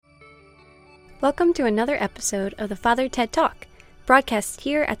Welcome to another episode of the Father Ted Talk, broadcast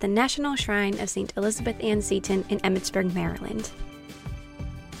here at the National Shrine of St. Elizabeth Ann Seton in Emmitsburg, Maryland.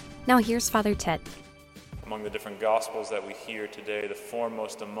 Now here's Father Ted. Among the different Gospels that we hear today, the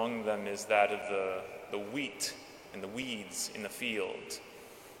foremost among them is that of the wheat and the weeds in the field.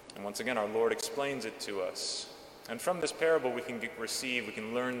 And once again, our Lord explains it to us. And from this parable we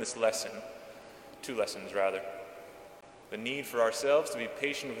can learn this lesson, two lessons rather. The need for ourselves to be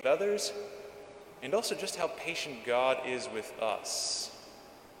patient with others, and also just how patient God is with us.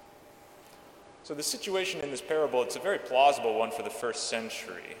 So the situation in this parable, it's a very plausible one for the first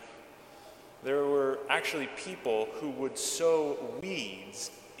century. There were actually people who would sow weeds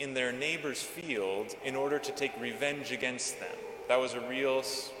in their neighbor's field in order to take revenge against them. That was a real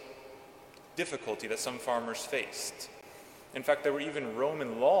difficulty that some farmers faced. In fact, there were even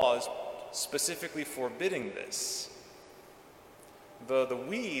Roman laws specifically forbidding this. The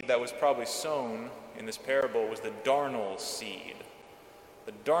weed that was probably sown in this parable was the darnel seed.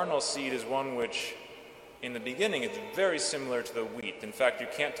 The darnel seed is one which, in the beginning, is very similar to the wheat. In fact, you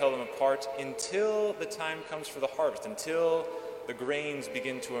can't tell them apart until the time comes for the harvest, until the grains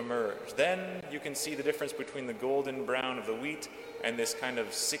begin to emerge. Then you can see the difference between the golden brown of the wheat and this kind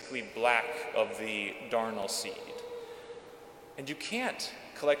of sickly black of the darnel seed. And you can't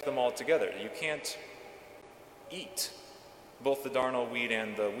collect them all together. You can't eat both the darnel weed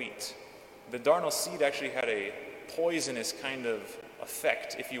and the wheat. The darnel seed actually had a poisonous kind of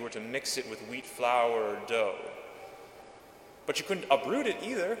effect if you were to mix it with wheat flour or dough. But you couldn't uproot it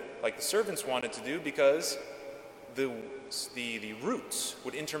either, like the servants wanted to do, because the roots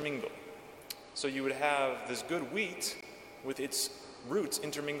would intermingle. So you would have this good wheat with its roots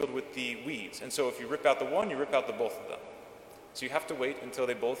intermingled with the weeds. And so if you rip out the one, you rip out the both of them. So you have to wait until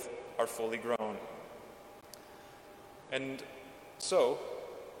they both are fully grown. And so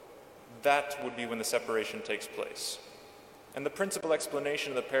that would be when the separation takes place. And the principal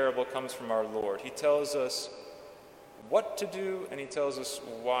explanation of the parable comes from our Lord. He tells us what to do, and he tells us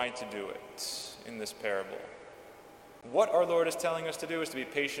why to do it in this parable. What our Lord is telling us to do is to be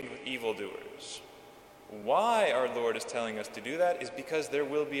patient with evildoers. Why our Lord is telling us to do that is because there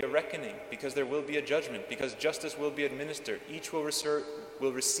will be a reckoning, because there will be a judgment, because justice will be administered. Each will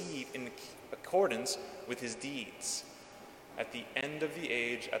receive in accordance with his deeds at the end of the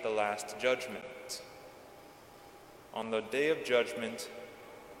age, at the last judgment. On the day of judgment,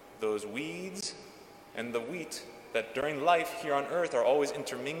 those weeds and the wheat that during life here on earth are always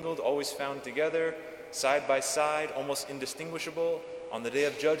intermingled, always found together, side by side, almost indistinguishable, on the day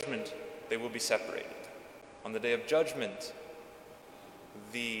of judgment, they will be separated. On the day of judgment,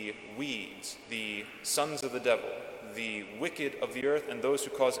 the weeds, the sons of the devil, the wicked of the earth, and those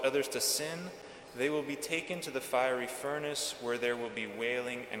who cause others to sin, they will be taken to the fiery furnace where there will be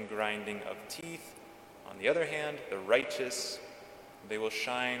wailing and grinding of teeth. On the other hand, the righteous, they will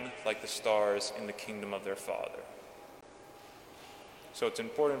shine like the stars in the kingdom of their Father. So it's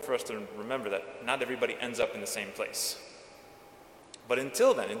important for us to remember that not everybody ends up in the same place. But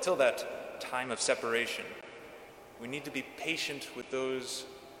until then, until that time of separation, we need to be patient with those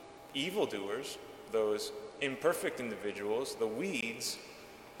evildoers, those imperfect individuals, the weeds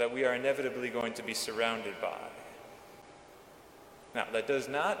that we are inevitably going to be surrounded by. Now, that does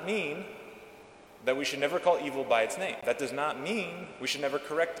not mean that we should never call evil by its name. That does not mean we should never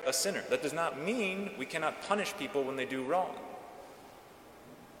correct a sinner. That does not mean we cannot punish people when they do wrong.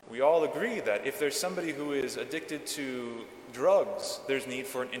 We all agree that if there's somebody who is addicted to drugs, there's need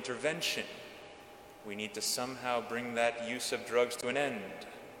for an intervention. We need to somehow bring that use of drugs to an end.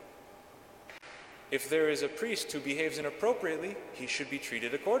 If there is a priest who behaves inappropriately, he should be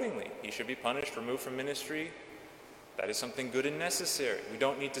treated accordingly. He should be punished, removed from ministry. That is something good and necessary. We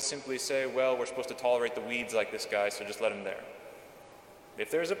don't need to simply say, well, we're supposed to tolerate the weeds like this guy, so just let him there.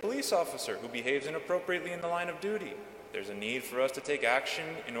 If there's a police officer who behaves inappropriately in the line of duty, there's a need for us to take action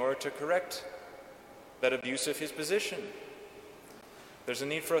in order to correct that abuse of his position. There's a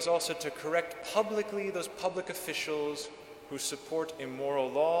need for us also to correct publicly those public officials who support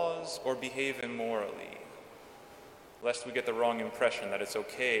immoral laws or behave immorally, lest we get the wrong impression that it's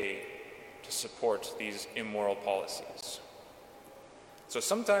okay to support these immoral policies. So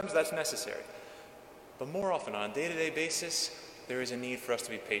sometimes that's necessary, but more often on a day-to-day basis, there is a need for us to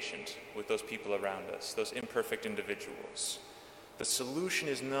be patient with those people around us, those imperfect individuals. The solution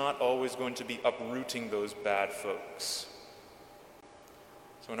is not always going to be uprooting those bad folks.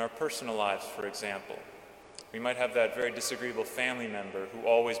 So in our personal lives, for example, we might have that very disagreeable family member who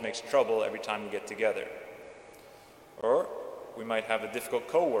always makes trouble every time we get together. Or we might have a difficult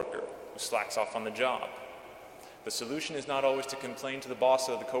coworker who slacks off on the job. The solution is not always to complain to the boss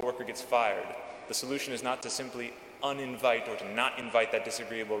so the coworker gets fired. The solution is not to simply uninvite or to not invite that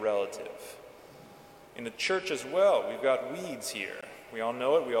disagreeable relative. In the church as well, we've got weeds here. We all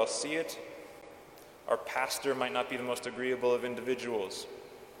know it, we all see it. Our pastor might not be the most agreeable of individuals.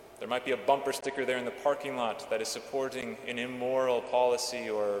 There might be a bumper sticker there in the parking lot that is supporting an immoral policy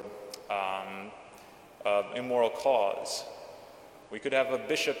or immoral cause. We could have a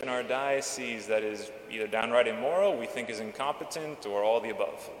bishop in our diocese that is either downright immoral, we think is incompetent, or all the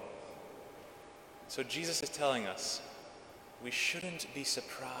above. So Jesus is telling us we shouldn't be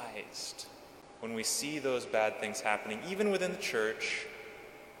surprised when we see those bad things happening, even within the church,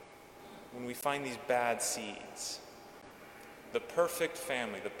 when we find these bad seeds. The perfect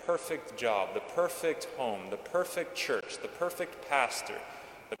family, the perfect job, the perfect home, the perfect church, the perfect pastor,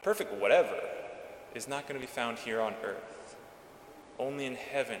 the perfect whatever is not going to be found here on earth. Only in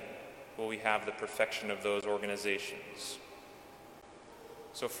heaven will we have the perfection of those organizations.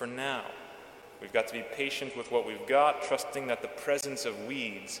 So for now, we've got to be patient with what we've got, trusting that the presence of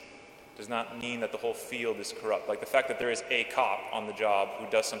weeds does not mean that the whole field is corrupt. Like the fact that there is a cop on the job who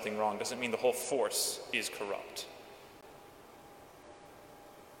does something wrong doesn't mean the whole force is corrupt.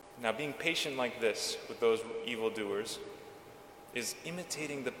 Now, being patient like this with those evildoers is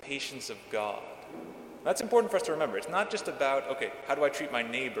imitating the patience of God. That's important for us to remember. It's not just about, okay, how do I treat my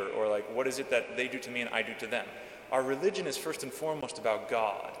neighbor, or like, what is it that they do to me and I do to them? Our religion is first and foremost about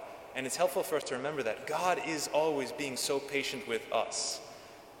God. And it's helpful for us to remember that God is always being so patient with us.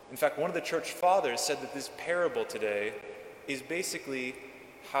 In fact, one of the church fathers said that this parable today is basically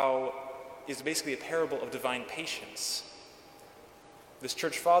a parable of divine patience. This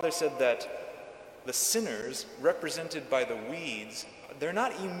church father said that the sinners, represented by the weeds, they're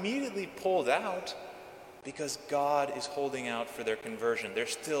not immediately pulled out because God is holding out for their conversion.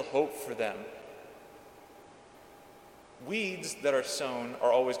 There's still hope for them. Weeds that are sown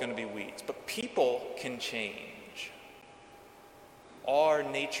are always going to be weeds, but people can change. Our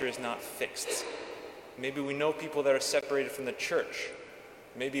nature is not fixed. Maybe we know people that are separated from the church.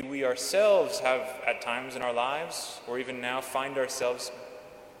 Maybe we ourselves have, at times in our lives, or even now, find ourselves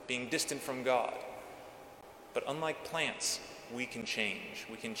being distant from God. But unlike plants, we can change.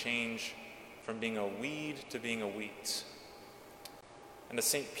 We can change from being a weed to being a wheat. And as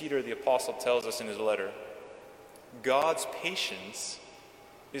St. Peter the Apostle tells us in his letter, God's patience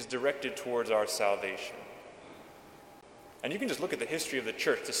is directed towards our salvation. And you can just look at the history of the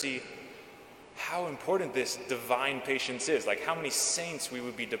church to see how important this divine patience is, like how many saints we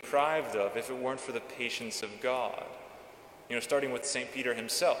would be deprived of if it weren't for the patience of God. Starting with St. Peter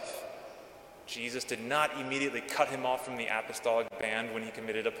himself. Jesus did not immediately cut him off from the apostolic band when he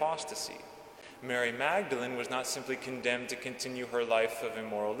committed apostasy. Mary Magdalene was not simply condemned to continue her life of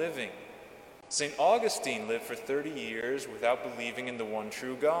immoral living. St. Augustine lived for 30 years without believing in the one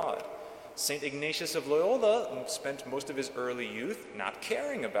true God. St. Ignatius of Loyola spent most of his early youth not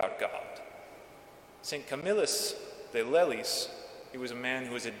caring about God. St. Camillus de Lelis, he was a man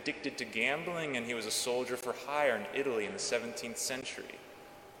who was addicted to gambling, and he was a soldier for hire in Italy in the 17th century.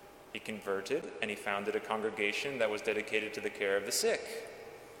 He converted, and he founded a congregation that was dedicated to the care of the sick.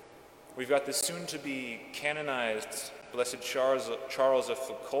 We've got this soon-to-be canonized Blessed Charles of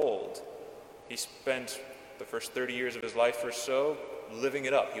Foucauld. He spent the first 30 years of his life or so living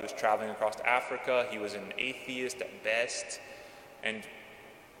it up. He was traveling across Africa. He was an atheist at best, and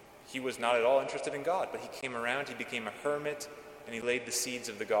he was not at all interested in God. But he came around, he became a hermit, and he laid the seeds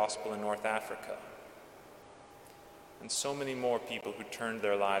of the gospel in North Africa. And so many more people who turned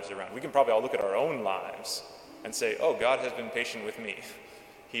their lives around. We can probably all look at our own lives and say, oh, God has been patient with me.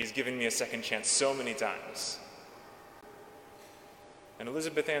 He's given me a second chance so many times. And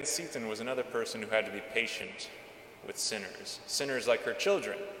Elizabeth Ann Seton was another person who had to be patient with sinners like her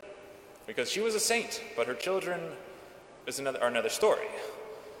children, because she was a saint, but her children are another story.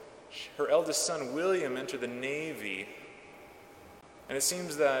 Her eldest son, William, entered the Navy, and it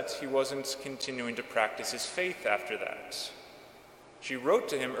seems that he wasn't continuing to practice his faith after that. She wrote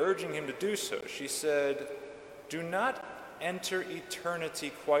to him, urging him to do so. She said, "Do not enter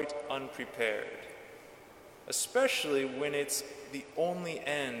eternity quite unprepared, especially when it's the only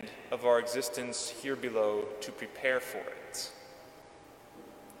end of our existence here below to prepare for it."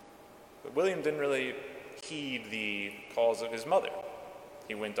 But William didn't really heed the calls of his mother.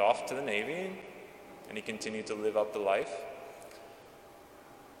 He went off to the Navy, and he continued to live up the life.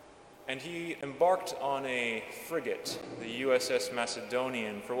 And he embarked on a frigate, the USS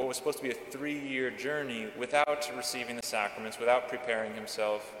Macedonian, for what was supposed to be a 3-year journey without receiving the sacraments, without preparing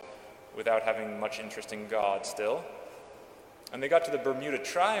himself, without having much interest in God still. And they got to the Bermuda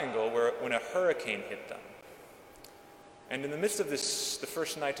Triangle when a hurricane hit them. And in the midst of this, the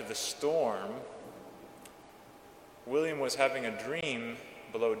first night of the storm, William was having a dream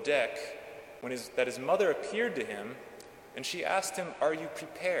below deck that his mother appeared to him, and she asked him, "Are you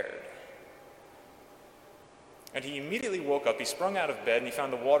prepared?" And he immediately woke up, he sprung out of bed, and he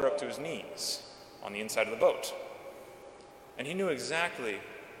found the water up to his knees on the inside of the boat. And he knew exactly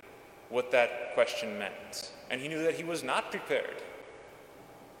what that question meant. And he knew that he was not prepared.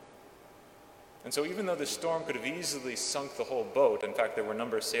 And so even though the storm could have easily sunk the whole boat, in fact, there were a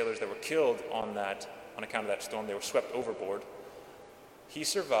number of sailors that were killed on account of that storm, they were swept overboard, he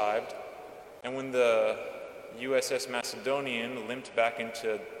survived. And when the USS Macedonian limped back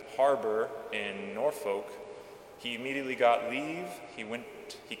into harbor in Norfolk, he immediately got leave.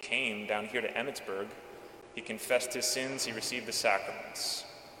 He came down here to Emmitsburg. He confessed his sins. He received the sacraments.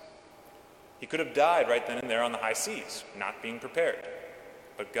 He could have died right then and there on the high seas, not being prepared.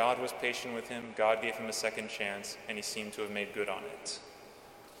 But God was patient with him. God gave him a second chance, and he seemed to have made good on it.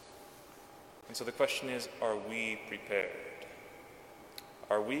 And so the question is, are we prepared?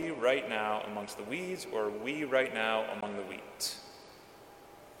 Are we right now amongst the weeds, or are we right now among the wheat?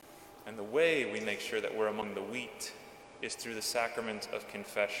 And the way we make sure that we're among the wheat is through the sacrament of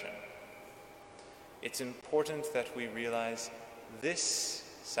confession. It's important that we realize this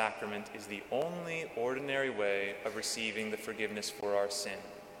sacrament is the only ordinary way of receiving the forgiveness for our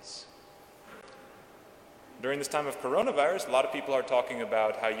sins. During this time of coronavirus, a lot of people are talking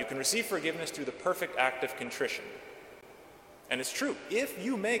about how you can receive forgiveness through the perfect act of contrition. And it's true. If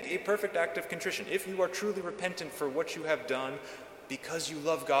you make a perfect act of contrition, if you are truly repentant for what you have done because you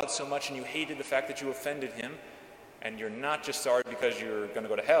love God so much and you hated the fact that you offended him, and you're not just sorry because you're going to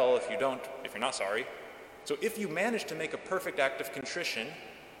go to hell if you're not sorry. So if you manage to make a perfect act of contrition,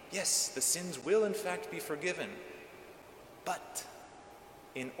 yes, the sins will in fact be forgiven. But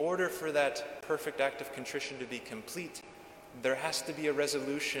in order for that perfect act of contrition to be complete, there has to be a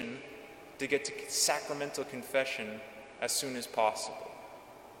resolution to get to sacramental confession as soon as possible.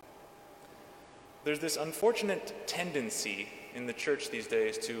 There's this unfortunate tendency in the church these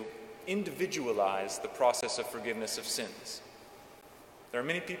days to individualize the process of forgiveness of sins. There are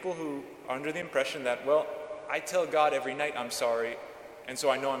many people who are under the impression that, well, I tell God every night I'm sorry, and so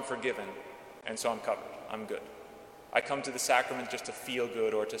I know I'm forgiven, and so I'm covered, I'm good. I come to the sacrament just to feel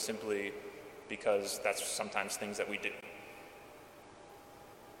good or to simply because that's sometimes things that we do.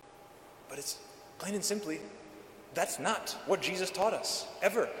 But it's plain and simply, that's not what Jesus taught us,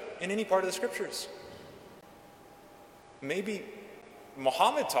 ever, in any part of the scriptures. Maybe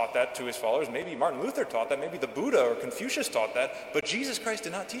Muhammad taught that to his followers, maybe Martin Luther taught that, maybe the Buddha or Confucius taught that, but Jesus Christ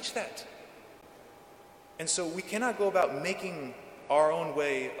did not teach that. And so we cannot go about making our own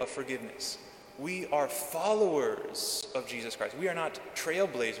way of forgiveness. We are followers of Jesus Christ. We are not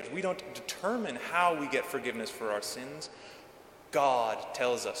trailblazers. We don't determine how we get forgiveness for our sins. God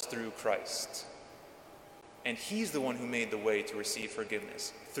tells us through Christ. And he's the one who made the way to receive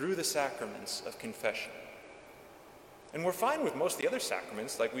forgiveness through the sacraments of confession. And we're fine with most of the other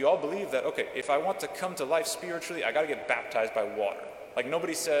sacraments. Like, we all believe that, okay, if I want to come to life spiritually, I got to get baptized by water. Like,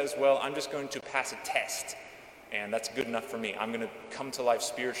 nobody says, well, I'm just going to pass a test, and that's good enough for me. I'm going to come to life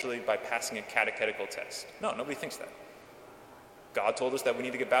spiritually by passing a catechetical test. No, nobody thinks that. God told us that we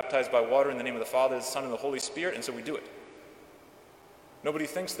need to get baptized by water in the name of the Father, the Son, and the Holy Spirit, and so we do it. Nobody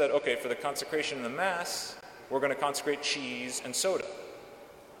thinks that, okay, for the consecration in the Mass, we're going to consecrate cheese and soda.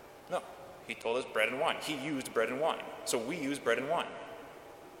 No, he told us bread and wine. He used bread and wine, so we use bread and wine.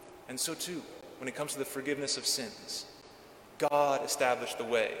 And so too, when it comes to the forgiveness of sins, God established the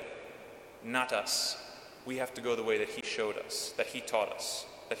way, not us. We have to go the way that he showed us, that he taught us,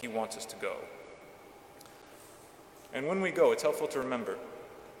 that he wants us to go. And when we go, it's helpful to remember,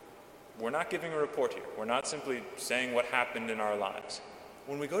 we're not giving a report here. We're not simply saying what happened in our lives.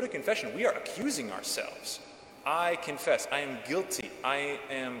 When we go to confession, we are accusing ourselves. I confess, I am guilty, I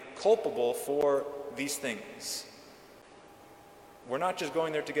am culpable for these things. We're not just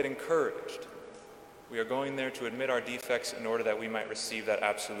going there to get encouraged. We are going there to admit our defects in order that we might receive that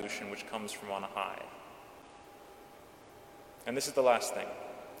absolution which comes from on high. And this is the last thing.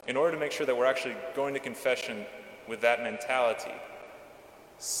 In order to make sure that we're actually going to confession with that mentality,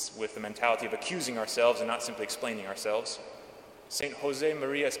 with the mentality of accusing ourselves and not simply explaining ourselves, St. Jose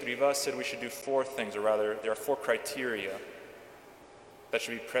Maria Escrivá said we should do 4 things, or rather, there are 4 criteria that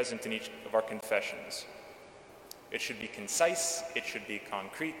should be present in each of our confessions. It should be concise, it should be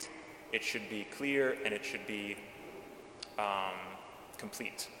concrete, it should be clear, and it should be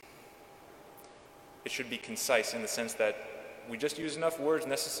complete. It should be concise in the sense that we just use enough words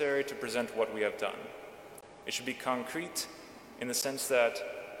necessary to present what we have done. It should be concrete in the sense that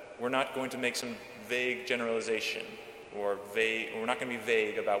we're not going to make some vague generalization. or vague. We're not going to be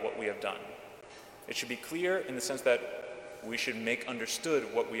vague about what we have done. It should be clear in the sense that we should make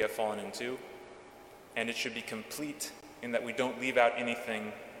understood what we have fallen into, and it should be complete in that we don't leave out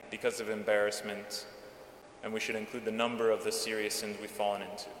anything because of embarrassment, and we should include the number of the serious sins we've fallen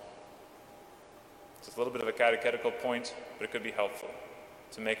into. It's a little bit of a catechetical point, but it could be helpful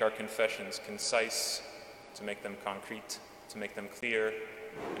to make our confessions concise, to make them concrete, to make them clear,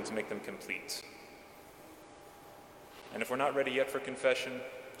 and to make them complete. And if we're not ready yet for confession,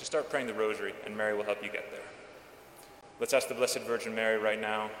 just start praying the rosary, and Mary will help you get there. Let's ask the Blessed Virgin Mary right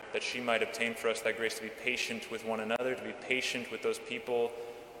now that she might obtain for us that grace to be patient with one another, to be patient with those people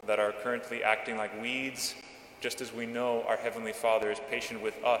that are currently acting like weeds, just as we know our Heavenly Father is patient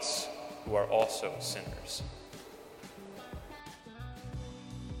with us who are also sinners.